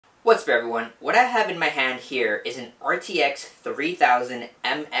What's up everyone? What I have in my hand here is an RTX 3000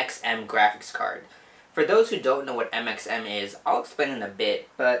 MXM graphics card. For those who don't know what MXM is, I'll explain in a bit,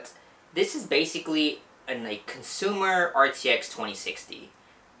 but this is basically a consumer RTX 2060.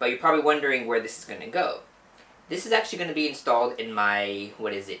 But you're probably wondering where this is going to go. This is actually going to be installed in my,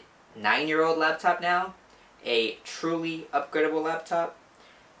 9-year-old laptop now. A truly upgradable laptop.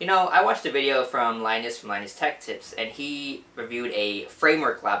 You know, I watched a video from Linus Tech Tips, and he reviewed a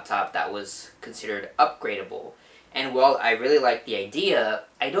framework laptop that was considered upgradable. And while I really like the idea,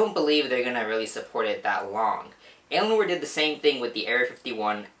 I don't believe they're going to really support it that long. Alienware did the same thing with the Area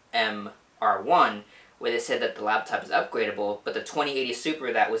 51M R1, where they said that the laptop is upgradable, but the 2080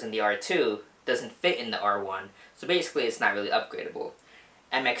 Super that was in the R2 doesn't fit in the R1, so basically it's not really upgradable.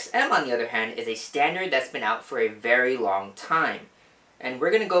 MXM, on the other hand, is a standard that's been out for a very long time. And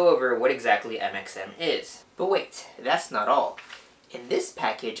we're going to go over what exactly MXM is. But wait, that's not all. In this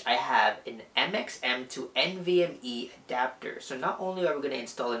package, I have an MXM to NVMe adapter. So not only are we going to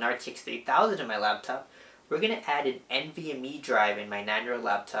install an RTX 3000 in my laptop, we're going to add an NVMe drive in my 9-year-old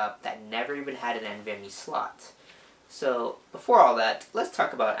laptop that never even had an NVMe slot. So before all that, let's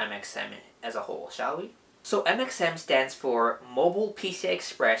talk about MXM as a whole, shall we? So MXM stands for Mobile PCI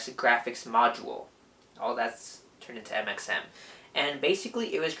Express Graphics Module. All that's turned into MXM. And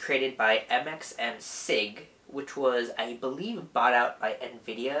basically it was created by MXM SIG, which was, I believe, bought out by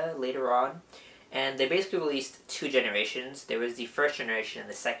NVIDIA later on. And they basically released two generations. There was the first generation and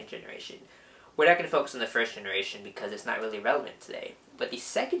the second generation. We're not going to focus on the first generation because it's not really relevant today. But the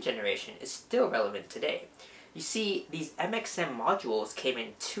second generation is still relevant today. You see, these MXM modules came in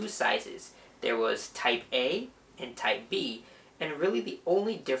two sizes. There was Type A and Type B, and really the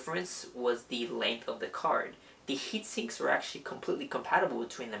only difference was the length of the card. The heat sinks were actually completely compatible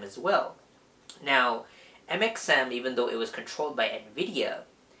between them as well. Now, MXM, even though it was controlled by NVIDIA,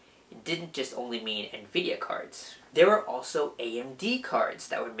 it didn't just only mean NVIDIA cards. There were also AMD cards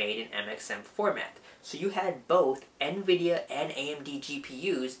that were made in MXM format. So you had both NVIDIA and AMD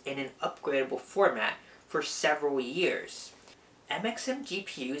GPUs in an upgradable format for several years. MXM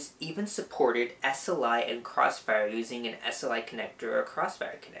GPUs even supported SLI and Crossfire using an SLI connector or a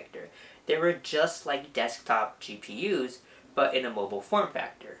Crossfire connector. They were just like desktop GPUs, but in a mobile form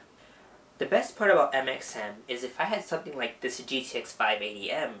factor. The best part about MXM is if I had something like this GTX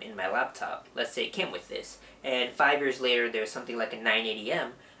 580M in my laptop, let's say it came with this, and 5 years later there's something like a 980M,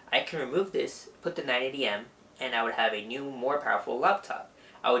 I can remove this, put the 980M, and I would have a new, more powerful laptop.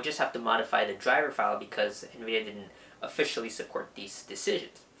 I would just have to modify the driver file because NVIDIA didn't officially support these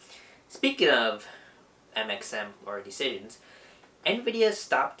decisions. Speaking of MXM or decisions, NVIDIA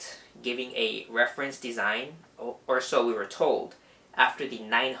stopped giving a reference design, or so we were told, after the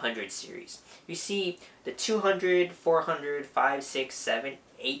 900 series. You see, the 200, 400, 5, 6, 7,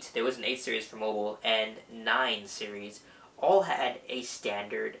 8, there was an 8 series for mobile, and 9 series all had a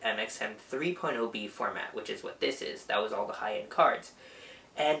standard MXM 3.0B format, which is what this is. That was all the high-end cards.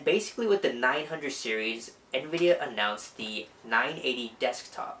 And basically with the 900 series, NVIDIA announced the 980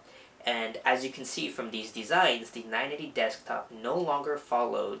 desktop. And as you can see from these designs, the 980 desktop no longer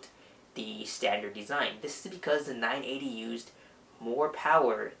followed the standard design. This is because the 980 used more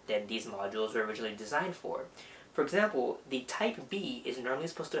power than these modules were originally designed for. For example, the Type B is normally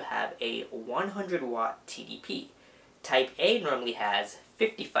supposed to have a 100 watt TDP. Type A normally has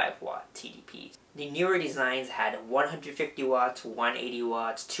 55 watt TDP. The newer designs had 150 watts, 180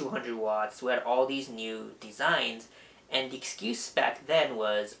 watts, 200 watts. We had all these new designs, and the excuse back then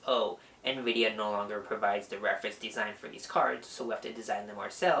was, oh, NVIDIA no longer provides the reference design for these cards, so we have to design them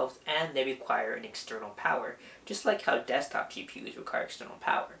ourselves, and they require an external power, just like how desktop GPUs require external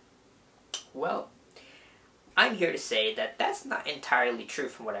power. Well, I'm here to say that that's not entirely true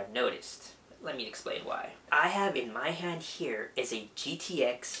from what I've noticed. Let me explain why. I have in my hand here is a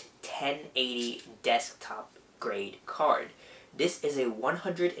GTX 1080 desktop grade card. This is a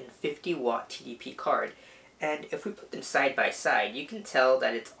 150 watt TDP card, and if we put them side by side, you can tell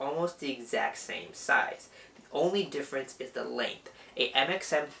that it's almost the exact same size. The only difference is the length. A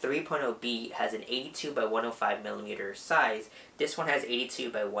MXM 3.0B has an 82 by 105 millimeter size. This one has 82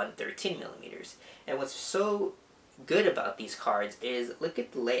 by 113 millimeters. And what's so good about these cards is, look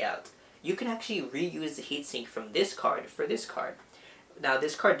at the layout. You can actually reuse the heatsink from this card for this card. Now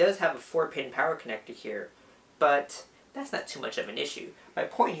this card does have a 4-pin power connector here, but that's not too much of an issue. My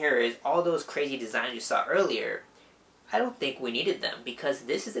point here is all those crazy designs you saw earlier, I don't think we needed them because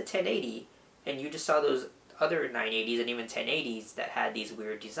this is a 1080 and you just saw those other 980s and even 1080s that had these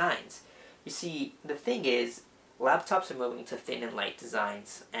weird designs. You see, the thing is, laptops are moving to thin and light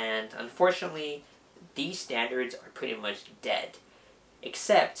designs, and unfortunately these standards are pretty much dead.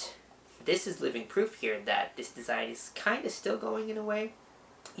 Except, this is living proof here that this design is kind of still going in a way.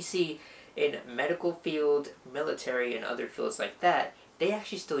 You see, in medical field, military, and other fields like that, they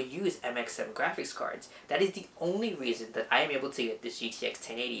actually still use MXM graphics cards. That is the only reason that I am able to get this GTX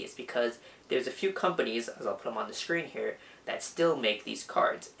 1080 is because there's a few companies, as I'll put them on the screen here, that still make these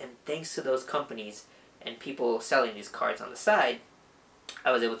cards. And thanks to those companies and people selling these cards on the side,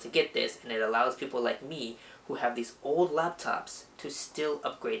 I was able to get this, and it allows people like me who have these old laptops to still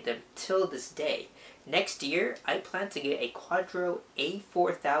upgrade them till this day. Next year, I plan to get a Quadro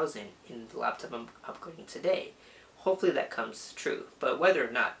A4000 in the laptop I'm upgrading today. Hopefully that comes true, but whether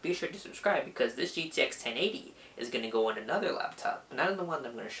or not, be sure to subscribe because this GTX 1080 is going to go on another laptop, not on the one that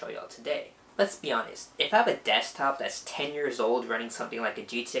I'm going to show y'all today. Let's be honest, if I have a desktop that's 10 years old running something like a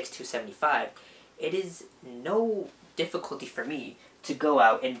GTX 275, it is no difficulty for me to go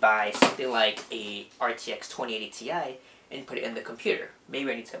out and buy something like a RTX 2080 Ti and put it in the computer.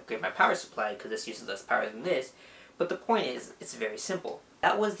 Maybe I need to upgrade my power supply because this uses less power than this, but the point is, it's very simple.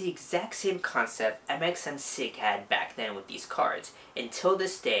 That was the exact same concept MXM SIG had back then with these cards. Until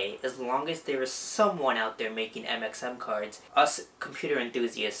this day, as long as there is someone out there making MXM cards, us computer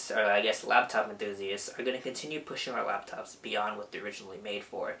enthusiasts, or I guess laptop enthusiasts, are going to continue pushing our laptops beyond what they're originally made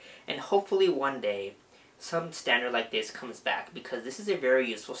for. And hopefully one day, some standard like this comes back because this is a very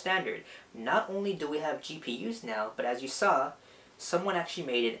useful standard. Not only do we have GPUs now, but as you saw, someone actually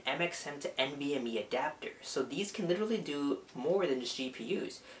made an MXM to NVMe adapter. So these can literally do more than just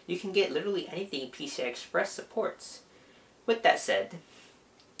GPUs. You can get literally anything PCI Express supports. With that said,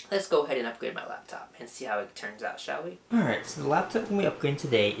 let's go ahead and upgrade my laptop and see how it turns out, shall we? Alright, so the laptop we upgrade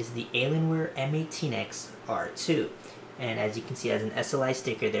today is the Alienware M18x R2. And as you can see, it has an SLI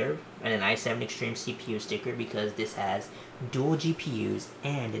sticker there and an i7 Extreme CPU sticker because this has dual GPUs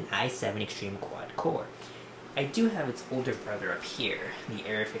and an i7 Extreme quad core. I do have its older brother up here, the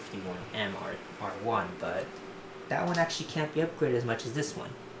Air 51M R1, but that one actually can't be upgraded as much as this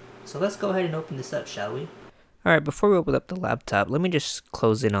one. So let's go ahead and open this up, shall we? Alright, before we open up the laptop, let me just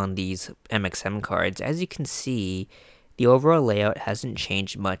close in on these MXM cards. As you can see, the overall layout hasn't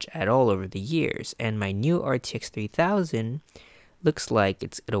changed much at all over the years, and my new RTX 3000 looks like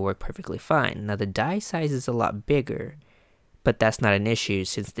it'll work perfectly fine. Now the die size is a lot bigger, but that's not an issue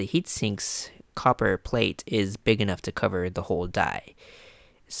since the heatsink's copper plate is big enough to cover the whole die.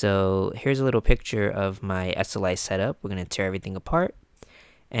 So here's a little picture of my SLI setup. We're going to tear everything apart.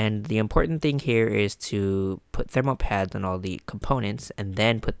 And the important thing here is to put thermal pads on all the components and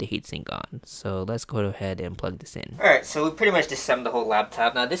then put the heatsink on. So let's go ahead and plug this in. Alright, so we pretty much disassembled the whole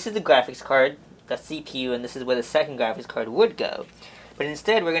laptop. Now this is the graphics card, the CPU, and this is where the second graphics card would go. But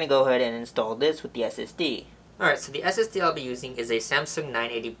instead we're going to go ahead and install this with the SSD. Alright, so the SSD I'll be using is a Samsung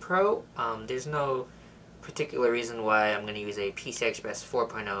 980 Pro. There's no particular reason why I'm going to use a PCI Express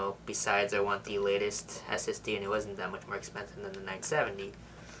 4.0 besides I want the latest SSD and it wasn't that much more expensive than the 970.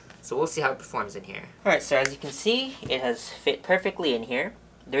 So we'll see how it performs in here. Alright, so as you can see, it has fit perfectly in here.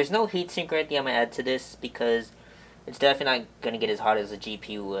 There's no heatsink or anything I'm going to add to this because it's definitely not going to get as hot as a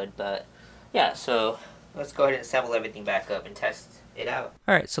GPU would. But yeah, so let's go ahead and assemble everything back up and test it out.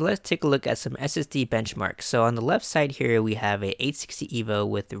 Alright, so let's take a look at some SSD benchmarks. So on the left side here, we have a 860 EVO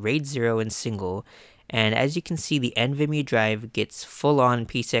with RAID 0 and single. And as you can see, the NVMe drive gets full-on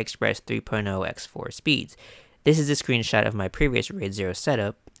PCI Express 3.0 X4 speeds. This is a screenshot of my previous RAID 0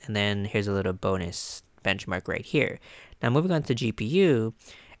 setup. And then here's a little bonus benchmark right here. Now moving on to GPU,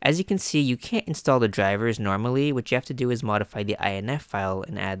 as you can see, you can't install the drivers normally. What you have to do is modify the INF file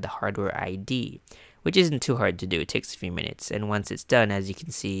and add the hardware ID, which isn't too hard to do. It takes a few minutes. And once it's done, as you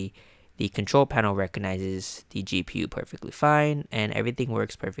can see, the control panel recognizes the GPU perfectly fine and everything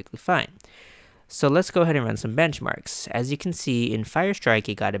works perfectly fine. So let's go ahead and run some benchmarks. As you can see, in Firestrike,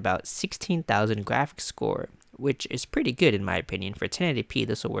 it got about 16,000 graphics score, which is pretty good in my opinion. For 1080p,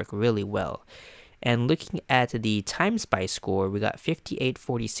 this will work really well. And looking at the TimeSpy score, we got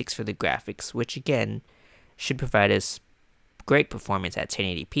 5846 for the graphics, which again should provide us great performance at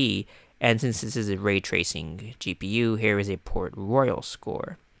 1080p. And since this is a ray tracing GPU, here is a Port Royal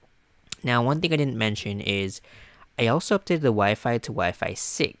score. Now, one thing I didn't mention is I also updated the Wi-Fi to Wi-Fi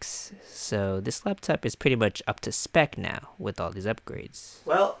 6. So this laptop is pretty much up to spec now with all these upgrades.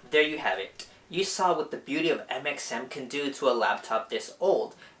 Well, there you have it. You saw what the beauty of MXM can do to a laptop this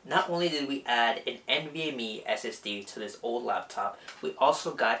old. Not only did we add an NVMe SSD to this old laptop, we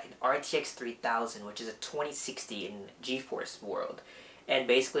also got an RTX 3000, which is a 2060 in GeForce world. And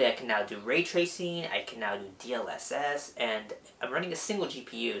basically I can now do ray tracing, I can now do DLSS, and I'm running a single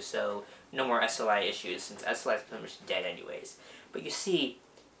GPU, so no more SLI issues, since SLI is pretty much dead anyways. But you see,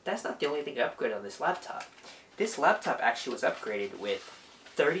 that's not the only thing I upgraded on this laptop. This laptop actually was upgraded with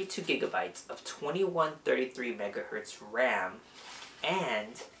 32 gigabytes of 2133 megahertz RAM,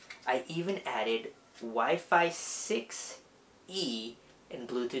 and I even added Wi-Fi 6E and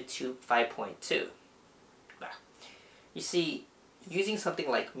Bluetooth 5.2. You see, using something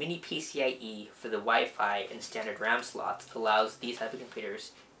like Mini PCIe for the Wi-Fi and standard RAM slots allows these type of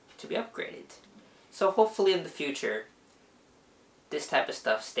computers to be upgraded. So hopefully in the future, this type of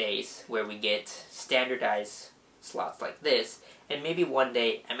stuff stays, where we get standardized slots like this, and maybe one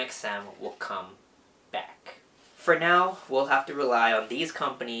day MXM will come back. For now, we'll have to rely on these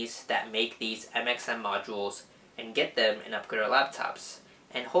companies that make these MXM modules and get them and upgrade our laptops.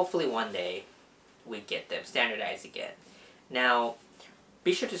 And hopefully one day, we get them standardized again. Now,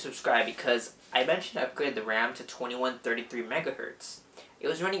 be sure to subscribe because I mentioned I upgraded the RAM to 2133 megahertz. It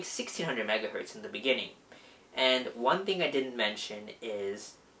was running 1600 megahertz in the beginning. And one thing I didn't mention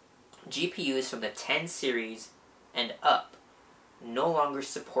is GPUs from the 10 series and up no longer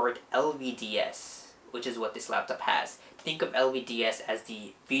support LVDS, which is what this laptop has. Think of LVDS as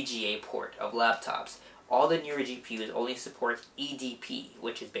the VGA port of laptops. All the newer GPUs only support EDP,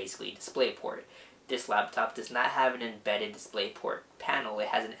 which is basically DisplayPort. This laptop does not have an embedded DisplayPort panel, it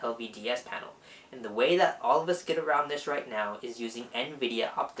has an LVDS panel. And the way that all of us get around this right now is using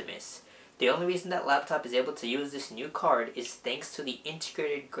NVIDIA Optimus. The only reason that laptop is able to use this new card is thanks to the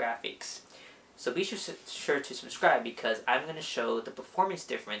integrated graphics. So be sure to subscribe because I'm going to show the performance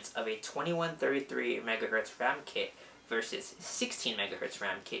difference of a 2133 MHz RAM kit versus 16 MHz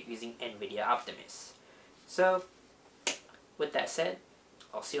RAM kit using NVIDIA Optimus. So, with that said,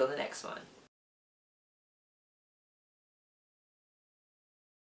 I'll see you on the next one.